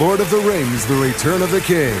for The Lord of the Rings, The Return of the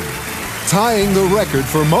King, tying the record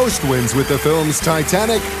for most wins with the films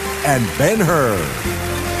Titanic and Ben-Hur.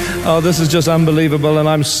 Oh, this is just unbelievable, and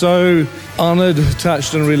I'm so honoured,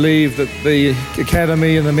 touched and relieved that the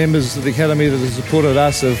Academy and the members of the Academy that have supported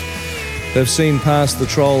us have seen past the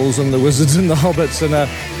trolls and the wizards and the hobbits and are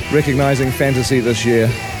recognising fantasy this year.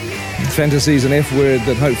 Fantasy's an F word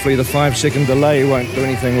that hopefully the 5-second delay won't do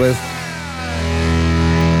anything with.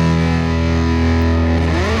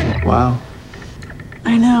 Wow.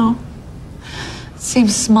 I know. It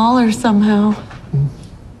seems smaller somehow.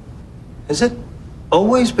 Has it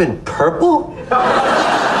always been purple?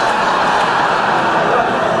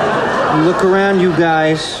 Look around, you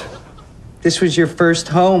guys. This was your first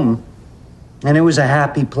home, and it was a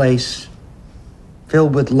happy place,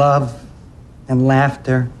 filled with love and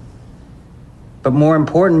laughter. But more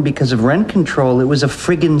important, because of rent control, it was a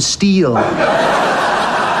friggin' steal.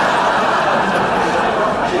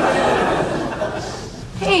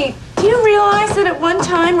 Hey, do you realize that at one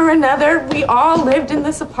time or another, we all lived in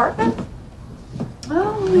this apartment?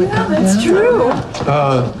 Oh, yeah, that's true.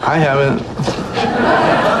 I haven't.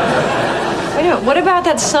 Wait a minute, what about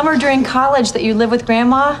that summer during college that you lived with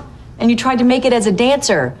Grandma and you tried to make it as a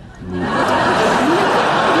dancer?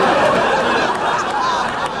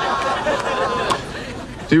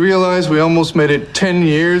 Do you realize we almost made it 10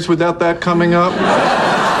 years without that coming up?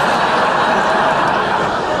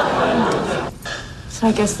 So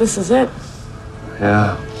I guess this is it.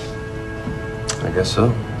 Yeah, I guess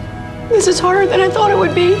so. This is harder than I thought it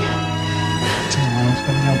would be. It's gonna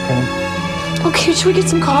be okay. Okay, should we get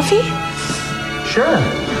some coffee? Sure.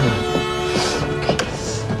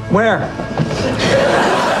 Where?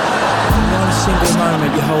 One single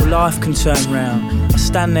moment, your whole life can turn round. I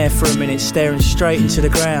stand there for a minute, staring straight into the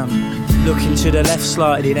ground. Looking to the left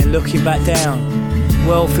slightly, then looking back down.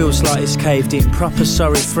 World feels like it's caved in, proper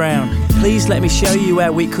sorry frown. Please let me show you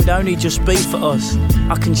how we could only just be for us.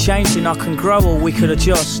 I can change and I can grow, or we could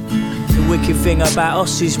adjust. The wicked thing about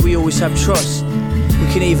us is we always have trust. We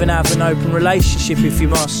can even have an open relationship if you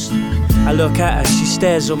must. I look at her, she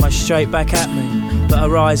stares almost straight back at me, but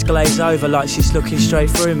her eyes glaze over like she's looking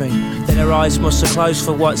straight through me. Then her eyes must have closed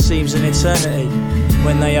for what seems an eternity.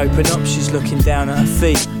 When they open up, she's looking down at her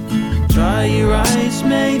feet. Dry your eyes,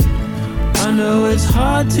 mate. I know it's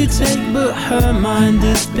hard to take, but her mind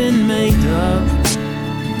has been made up.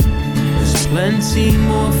 There's plenty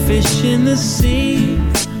more fish in the sea.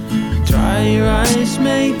 Dry your eyes,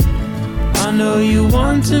 mate. I know you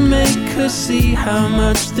want to make her see how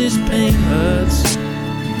much this pain hurts,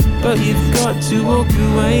 but you've got to walk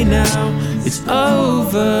away now. It's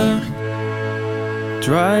over.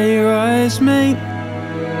 Dry your eyes, mate.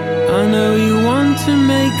 I know you want to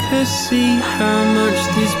make her see how much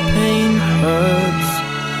this pain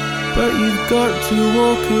hurts, but you've got to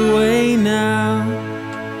walk away now.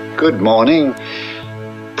 Good morning.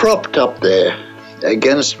 Propped up there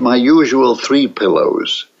against my usual 3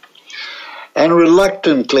 pillows, and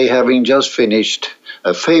reluctantly having just finished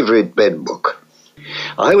a favorite bed book,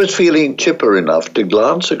 I was feeling chipper enough to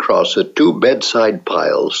glance across at 2 bedside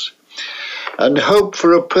piles and hope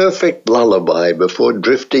for a perfect lullaby before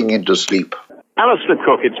drifting into sleep. Alistair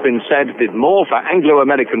Cook, it's been said, did more for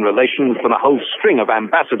Anglo-American relations than a whole string of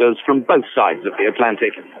ambassadors from both sides of the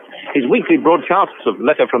Atlantic. His weekly broadcasts of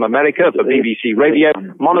Letter from America for BBC Radio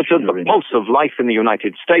monitored the pulse of life in the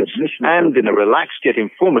United States and, in a relaxed yet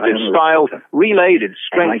informative style, relayed its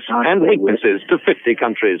strengths and weaknesses to 50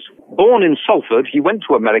 countries. Born in Salford, he went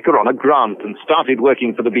to America on a grant and started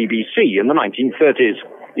working for the BBC in the 1930s.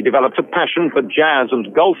 He developed a passion for jazz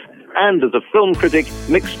and golf, and as a film critic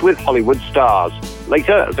mixed with Hollywood stars.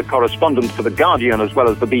 Later, as a correspondent for The Guardian as well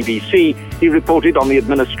as the BBC, he reported on the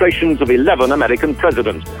administrations of 11 American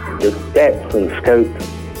presidents. The depth and scope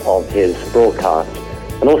of his broadcast,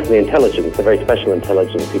 and also the intelligence, the very special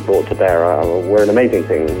intelligence he brought to bear, were an amazing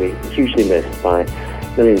thing. We're hugely missed by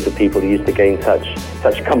millions of people who used to gain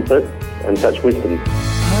such comfort and such wisdom.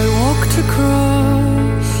 I walked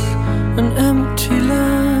across an empty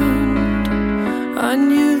land. I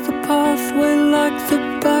knew the pathway like the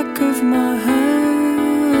back of my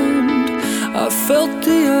hand. I felt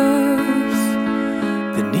the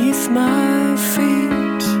earth beneath my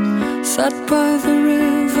feet, sat by the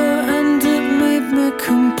river and it made me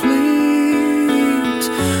complete.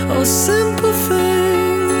 Oh, simple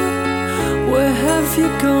thing, where have you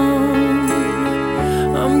gone?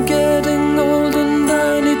 I'm getting old and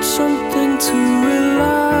I need something to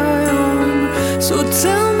rely on. So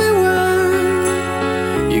tell me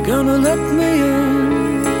when you're gonna let me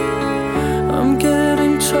in. I'm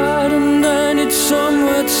getting tired and I need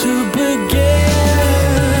somewhere to begin.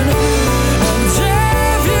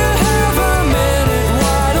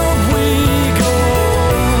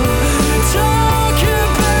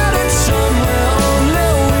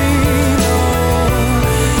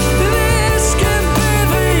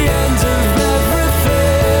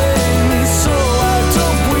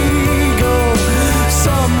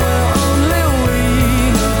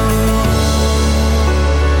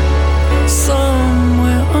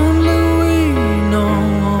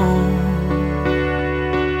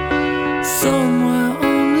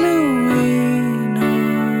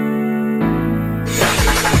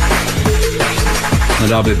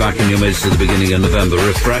 I'll be back in your midst at the beginning of November,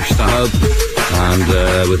 refreshed, I hope,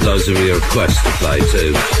 and with loads of your requests to play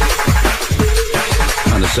too.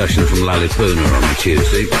 And a session from Lally Pooner on the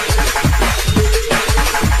Tuesday.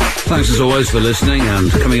 Thanks as always for listening,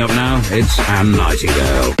 and coming up now, it's Anne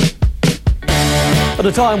Nightingale. At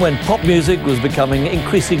a time when pop music was becoming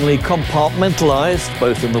increasingly compartmentalised,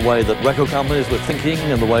 both in the way that record companies were thinking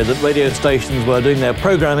and the way that radio stations were doing their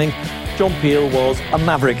programming, John Peel was a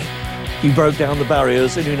maverick. He broke down the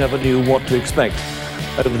barriers and you never knew what to expect.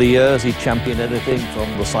 Over the years, he championed anything from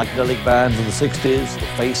the psychedelic bands of the 60s, the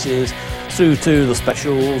Faces, through to the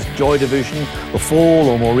Specials, Joy Division, the Fall,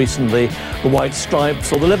 or more recently, the White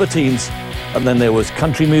Stripes or the Libertines. And then there was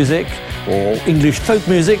country music or English folk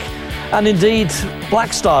music, and indeed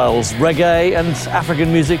black styles, reggae and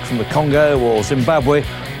African music from the Congo or Zimbabwe,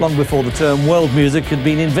 long before the term world music had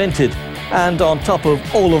been invented. And on top of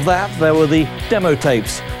all of that, there were the demo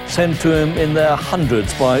tapes, sent to him in their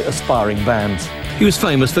hundreds by aspiring bands. He was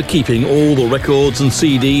famous for keeping all the records and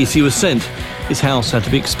CDs he was sent. His house had to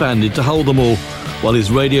be expanded to hold them all, while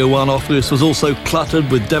his Radio 1 office was also cluttered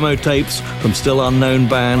with demo tapes from still unknown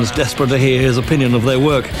bands desperate to hear his opinion of their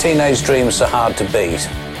work. Teenage dreams are hard to beat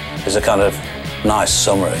is a kind of nice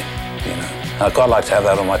summary, you know. I'd quite like to have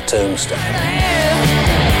that on my tombstone.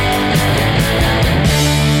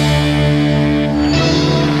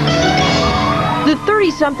 The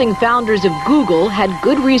 30-something founders of Google had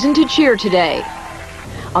good reason to cheer today.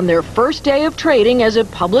 On their first day of trading as a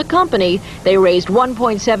public company, they raised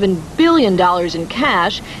 $1.7 billion in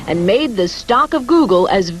cash and made the stock of Google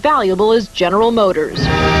as valuable as General Motors.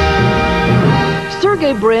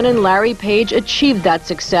 Sergey Brin and Larry Page achieved that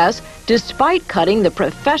success despite cutting the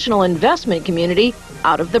professional investment community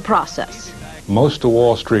out of the process. Most of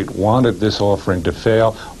Wall Street wanted this offering to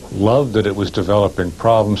fail, loved that it was developing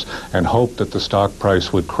problems, and hoped that the stock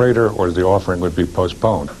price would crater or the offering would be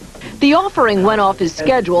postponed. The offering went off as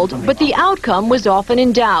scheduled, but the outcome was often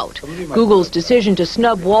in doubt. Google's decision to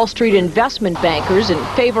snub Wall Street investment bankers in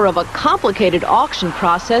favor of a complicated auction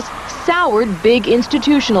process soured big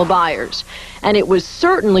institutional buyers. And it was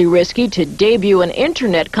certainly risky to debut an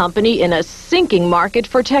internet company in a sinking market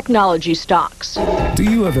for technology stocks. Do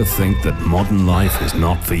you ever think that modern life is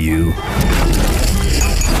not for you?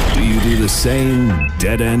 Do you do the same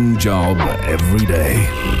dead-end job every day?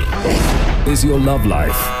 Is your love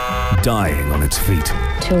life dying on its feet?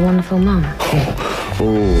 To a wonderful mum.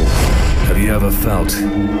 Oh, have you ever felt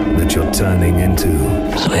that you're turning into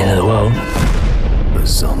the end of the world? A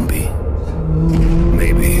zombie.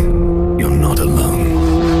 Maybe you're not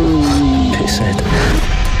alone. Pisshead.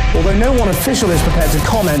 Although no one official is prepared to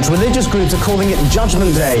comment, religious groups are calling it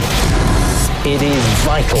Judgment Day. It is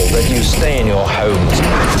vital that you stay in your homes.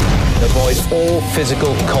 Avoid all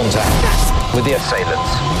physical contact with the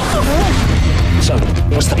assailants. So,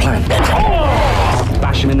 what's the plan?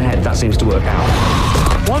 Bash him in the head, that seems to work out.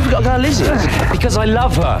 Why have we got to go to Lizzie's? Because I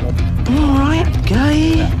love her. All right,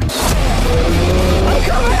 gay. I'm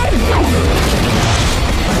coming!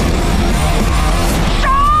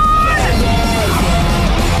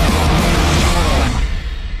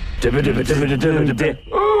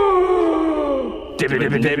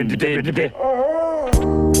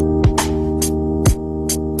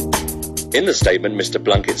 In the statement, Mr.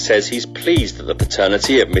 Blunkett says he's pleased that the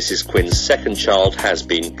paternity of Mrs. Quinn's second child has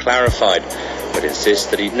been clarified, but insists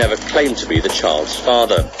that he'd never claimed to be the child's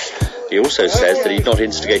father. He also says that he'd not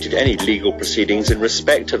instigated any legal proceedings in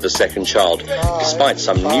respect of the second child, despite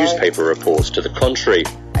some newspaper reports to the contrary.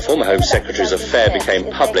 Former Home Secretary's affair became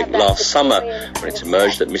public last summer when it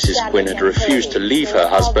emerged that Mrs. Quinn had refused to leave her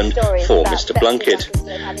husband for Mr. Blunkett.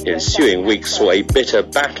 The ensuing weeks saw a bitter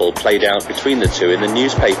battle played out between the two in the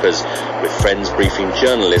newspapers, with friends briefing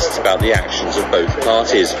journalists about the actions of both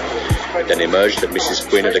parties. It then emerged that Mrs.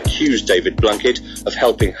 Quinn had accused David Blunkett of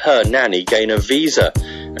helping her nanny gain a visa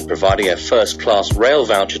and providing a first-class rail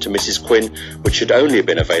voucher to Mrs. Quinn, which had only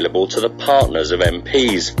been available to the partners of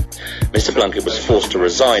MPs. Mr. Blunkett was forced to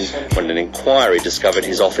resign when an inquiry discovered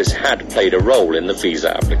his office had played a role in the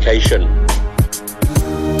visa application.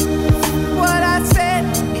 What I said,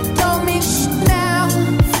 it don't mean shit now.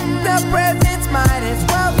 The presents might as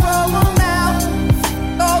well roll out.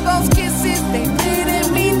 All those kisses, they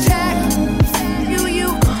didn't mean jack.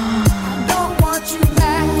 I don't want you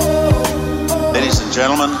back. Ladies and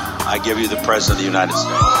gentlemen, I give you the President of the United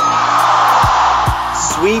States.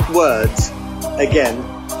 Sweet words, again.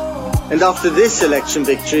 And after this election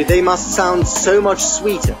victory, they must sound so much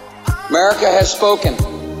sweeter. America has spoken,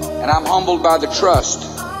 and I'm humbled by the trust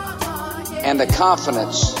and the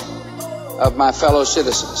confidence of my fellow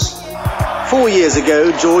citizens. 4 years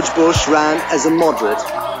ago, George Bush ran as a moderate.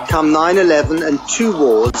 Come 9/11 and 2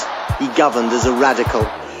 wars, he governed as a radical.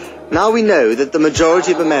 Now we know that the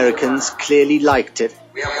majority of Americans clearly liked it.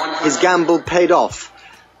 His gamble paid off.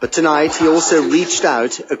 But tonight, he also reached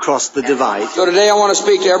out across the divide. So today I want to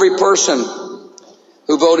speak to every person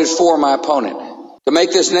who voted for my opponent. To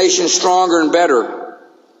make this nation stronger and better,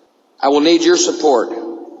 I will need your support,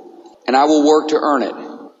 and I will work to earn it.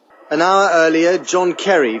 An hour earlier, John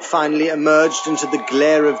Kerry finally emerged into the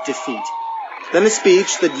glare of defeat. Then a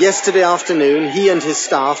speech that yesterday afternoon he and his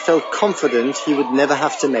staff felt confident he would never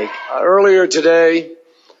have to make. Earlier today,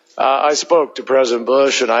 I spoke to President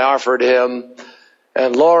Bush and I offered him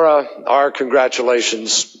and Laura our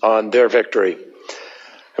congratulations on their victory.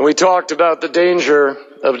 And we talked about the danger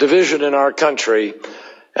of division in our country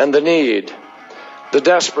and the need, the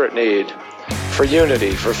desperate need for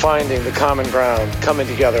unity, for finding the common ground, coming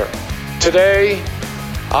together. Today,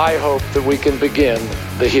 I hope that we can begin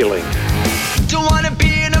the healing. Don't want to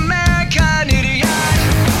be an American idiot.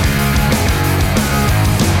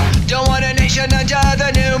 Don't want a nation under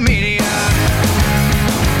the new media.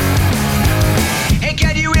 And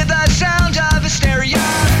can you hear the sound of hysteria?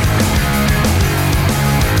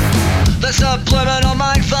 The subliminal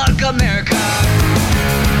mindfuck America.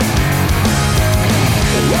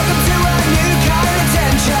 Welcome to a new kind of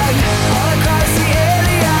tension all across the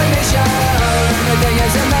alien mission. Everything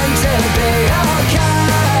isn't meant to be okay.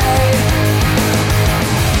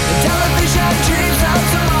 The television dreams of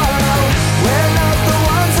tomorrow. We're not the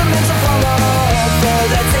ones I'm meant to follow. So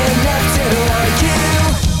that's enough to argue.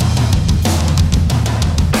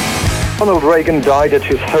 Ronald Reagan died at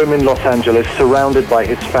his home in Los Angeles, surrounded by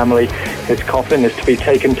his family. His coffin is to be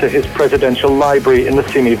taken to his presidential library in the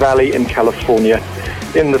Simi Valley in California.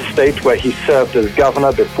 In the state where he served as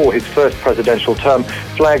governor before his first presidential term,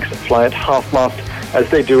 flags fly at half-mast as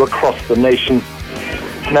they do across the nation.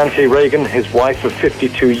 Nancy Reagan, his wife of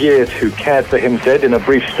 52 years, who cared for him, said in a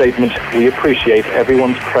brief statement, "We appreciate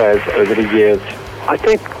everyone's prayers over the years." I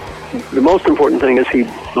think the most important thing is he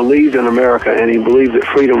believed in America, and he believed that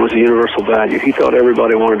freedom was a universal value. He thought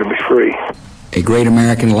everybody wanted to be free. A great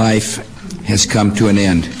American life has come to an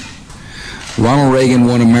end. Ronald Reagan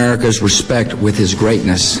won America's respect with his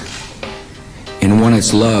greatness and won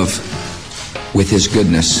its love with his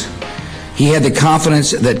goodness. He had the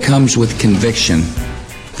confidence that comes with conviction,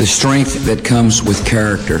 the strength that comes with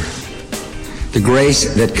character, the grace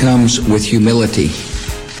that comes with humility,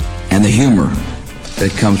 and the humor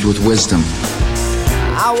that comes with wisdom.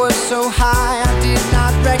 I was so high I did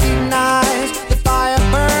not recognize the fire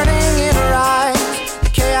burning in her eyes, the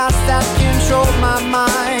chaos that controlled my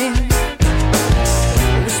mind.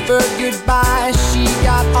 Whispered goodbye, she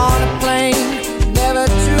got on a plane, never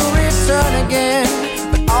to return again,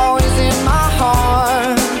 but always in my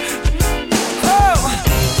heart. Oh,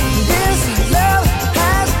 this love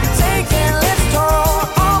has taken its toll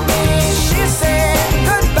on me. She said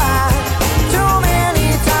goodbye too many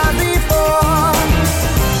times before,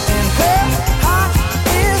 and her heart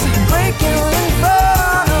is breaking in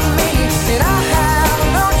front of me, and I have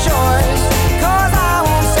no choice, 'cause I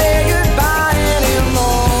won't say goodbye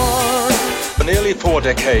anymore. For nearly 4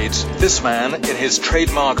 decades, this man, in his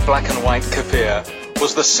trademark black and white keffiyeh,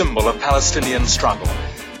 was the symbol of Palestinian struggle.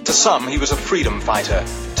 To some, he was a freedom fighter.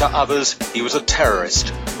 To others, he was a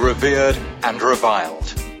terrorist, revered and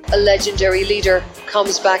reviled. A legendary leader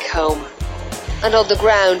comes back home. And on the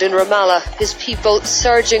ground in Ramallah, his people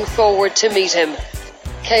surging forward to meet him.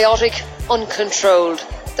 Chaotic, uncontrolled.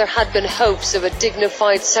 There had been hopes of a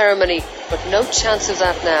dignified ceremony, but no chance of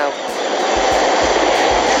that now.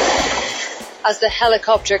 As the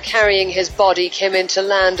helicopter carrying his body came into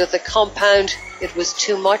land at the compound, it was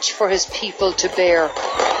too much for his people to bear.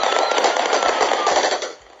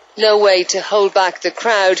 No way to hold back the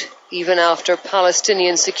crowd, even after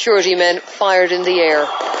Palestinian security men fired in the air.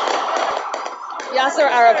 Yasser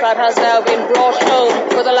Arafat has now been brought home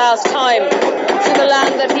for the last time to the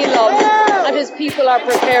land that he loved, and his people are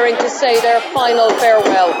preparing to say their final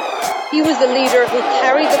farewell. He was the leader who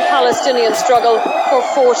carried the Palestinian struggle for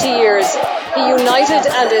 40 years. He united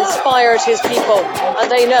and inspired his people,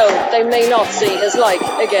 and they know they may not see his like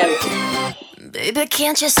again. Baby,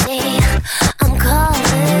 can't you see I'm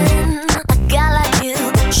calling? A guy like you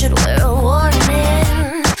should wear a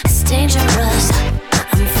warning. It's dangerous,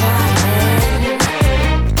 I'm falling.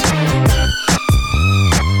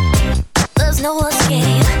 There's no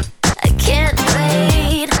escape, I can't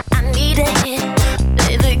wait. I need a hit,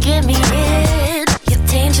 baby, give me it. You're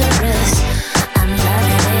dangerous, I'm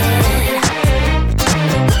loving it.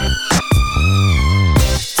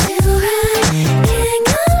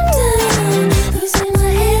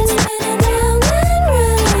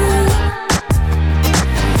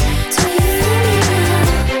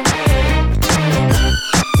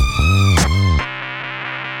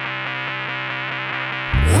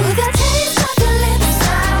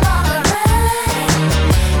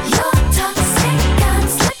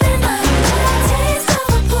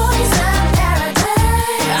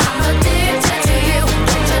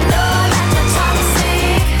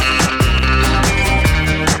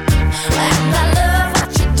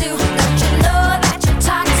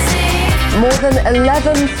 More than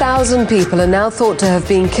 11,000 people are now thought to have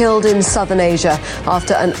been killed in southern Asia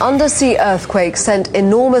after an undersea earthquake sent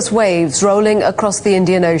enormous waves rolling across the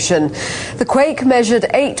Indian Ocean. The quake measured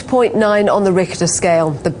 8.9 on the Richter scale,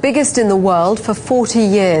 the biggest in the world for 40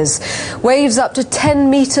 years. Waves up to 10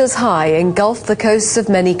 meters high engulfed the coasts of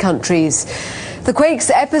many countries. The quake's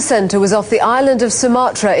epicenter was off the island of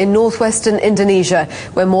Sumatra in northwestern Indonesia,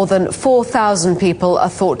 where more than 4,000 people are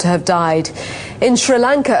thought to have died. In Sri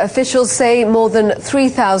Lanka, officials say more than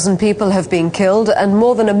 3,000 people have been killed and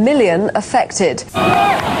more than 1 million affected.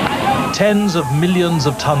 Tens of millions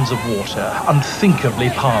of tons of water, unthinkably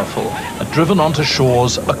powerful, are driven onto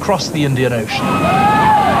shores across the Indian Ocean.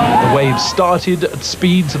 The waves started at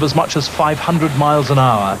speeds of as much as 500 miles an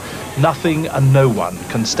hour. Nothing and no one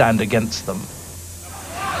can stand against them.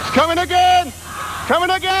 Coming again! Coming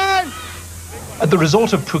again! At the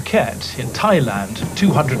resort of Phuket in Thailand,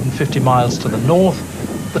 250 miles to the north,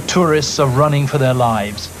 the tourists are running for their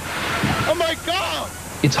lives. Oh my God!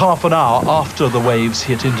 It's half an hour after the waves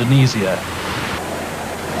hit Indonesia.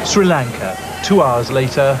 Sri Lanka, 2 hours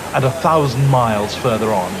later and 1,000 miles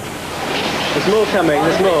further on. There's more coming,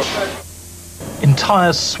 there's more.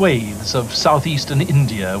 Entire swathes of southeastern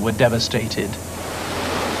India were devastated.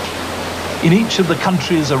 In each of the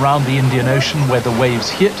countries around the Indian Ocean where the waves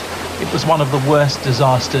hit, it was one of the worst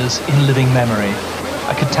disasters in living memory,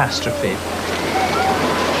 a catastrophe.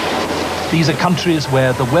 These are countries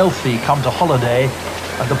where the wealthy come to holiday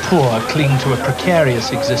and the poor cling to a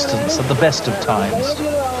precarious existence at the best of times.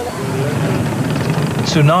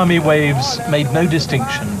 Tsunami waves made no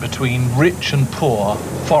distinction between rich and poor,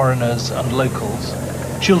 foreigners and locals.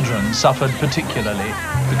 Children suffered particularly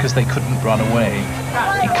because they couldn't run away.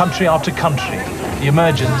 In country after country, the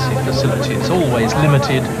emergency facilities, always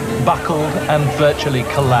limited, buckled and virtually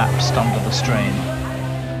collapsed under the strain.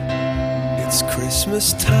 It's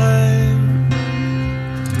Christmas time.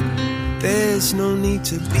 There's no need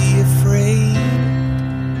to be afraid.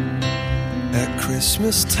 At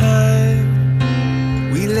Christmas time,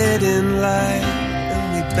 we let in light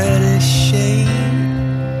and we banish shade.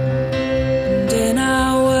 And in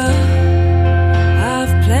our world of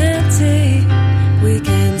plenty, we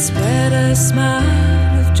can spread a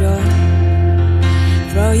smile of joy.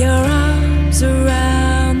 Throw your arms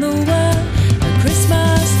around the world at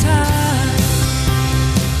Christmas time.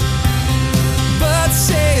 But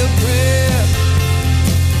say a prayer,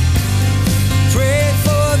 pray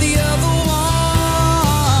for the other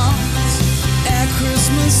ones. At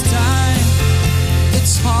Christmas time,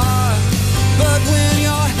 it's hard, but when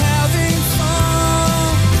you're having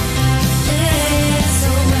fun, There's a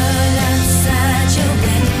world outside your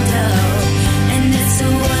window, and it's a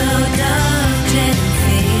world of dread and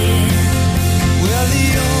fear. well, the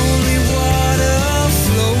only water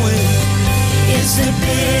flowing Is the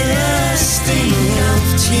bitter sting of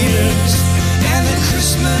tears, and the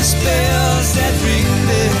Christmas bells that ring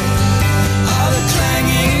there are the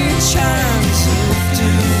clanging chimes of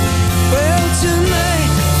doom. Well,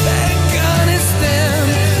 tonight, thank God it's them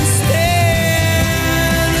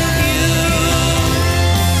instead of you.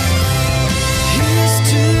 Here's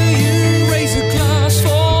to you, raise a glass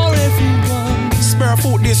for everyone. Spare a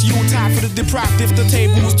thought this Yuletide for the deprived. If the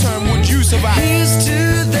tables turn, would you survive? Here's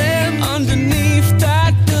to them underneath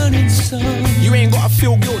that burning sun. You ain't gotta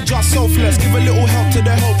feel guilt, just selfless. Give a little help to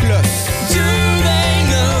the helpless. Do they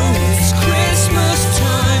know it's Christmas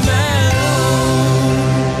time at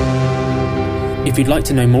all? If you'd like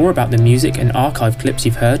to know more about the music and archive clips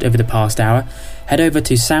you've heard over the past hour, head over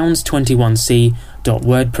to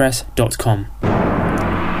sounds21c.wordpress.com.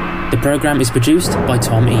 The programme is produced by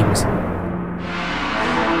Tom Eames.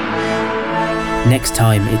 Next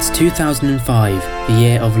time, it's 2005, the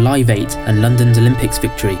year of Live 8 and London's Olympics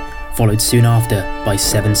victory, followed soon after by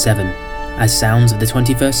 7/7, as Sounds of the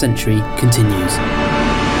 21st Century continues.